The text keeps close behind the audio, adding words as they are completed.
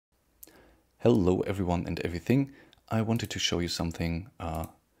Hello everyone and everything. I wanted to show you something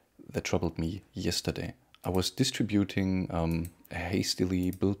that troubled me yesterday. I was distributing a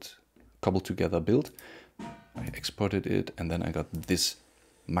hastily cobbled together build. I exported it and then I got this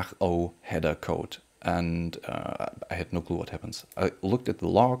Mach-O header code and I had no clue what happens. I looked at the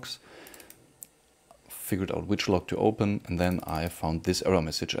logs, figured out which log to open, and then I found this error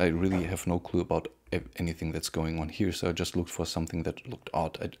message. I really have no clue about anything that's going on here, so I just looked for something that looked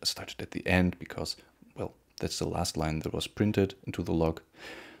odd. I started at the end because, well, that's the last line that was printed into the log.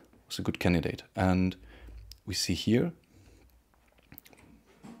 It was a good candidate. And we see here,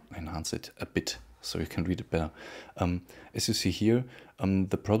 enhance it a bit so you can read it better. As you see here,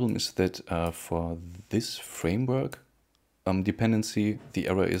 the problem is that for this framework dependency, the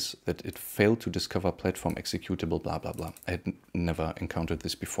error is that it failed to discover platform executable blah blah blah. I had never encountered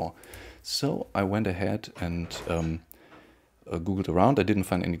this before. So I went ahead and Googled around. I didn't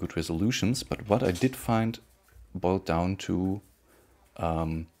find any good resolutions, but what I did find boiled down to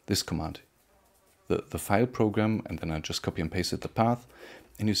this command. The file program, and then I just copy and pasted the path.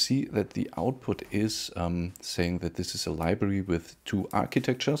 And you see that the output is saying that this is a library with two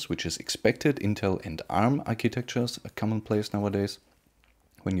architectures, which is expected. Intel and ARM architectures are commonplace nowadays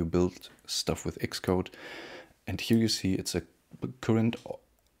when you build stuff with Xcode. And here you see it's a current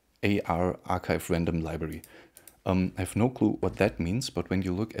AR archive random library. I have no clue what that means, but when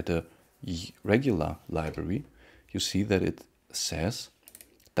you look at a regular library, you see that it says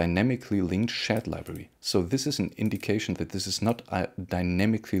dynamically linked shared library. So this is an indication that this is not a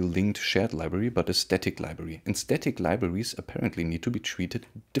dynamically linked shared library, but a static library. And static libraries apparently need to be treated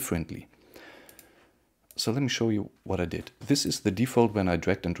differently. So let me show you what I did. This is the default when I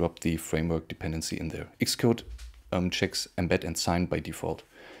dragged and dropped the framework dependency in there. Xcode checks embed and sign by default.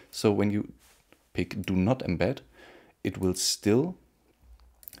 So when you pick do not embed, it will still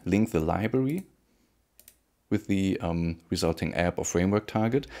link the library with the resulting app or framework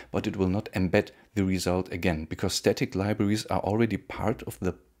target, but it will not embed the result again, because static libraries are already part of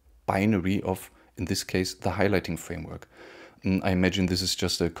the binary of, in this case, the highlighting framework. I imagine this is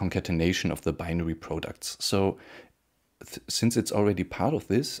just a concatenation of the binary products. So since it's already part of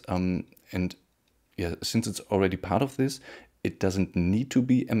this, it doesn't need to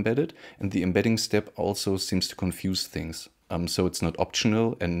be embedded, and the embedding step also seems to confuse things. So it's not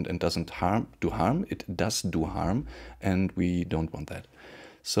optional and doesn't do harm. It does do harm, and we don't want that.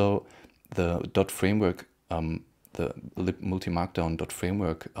 So the .framework, the multi-markdown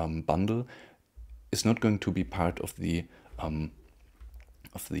 .framework bundle is not going to be part of the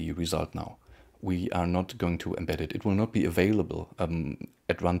result now. We are not going to embed it. It will not be available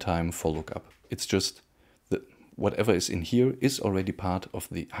at runtime for lookup. It's just whatever is in here is already part of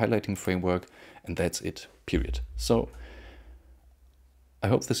the highlighting framework, and that's it, period. So I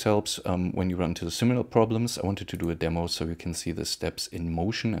hope this helps when you run into similar problems. I wanted to do a demo so you can see the steps in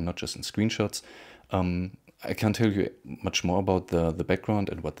motion and not just in screenshots. I can't tell you much more about the background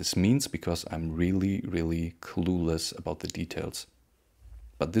and what this means because I'm really, really clueless about the details.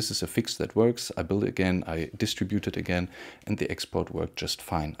 But this is a fix that works. I built it again, I distribute it again, and the export worked just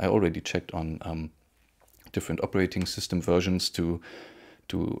fine. I already checked on different operating system versions to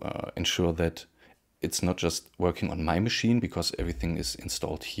ensure that it's not just working on my machine because everything is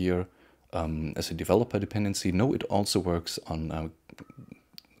installed here as a developer dependency. No, it also works on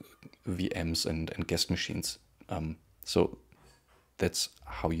VMs and guest machines. So that's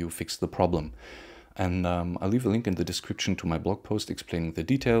how you fix the problem. And I'll leave a link in the description to my blog post explaining the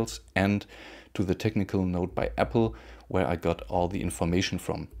details and to the technical note by Apple where I got all the information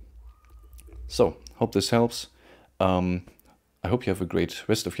from. So, hope this helps. I hope you have a great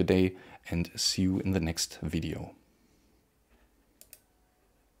rest of your day and see you in the next video.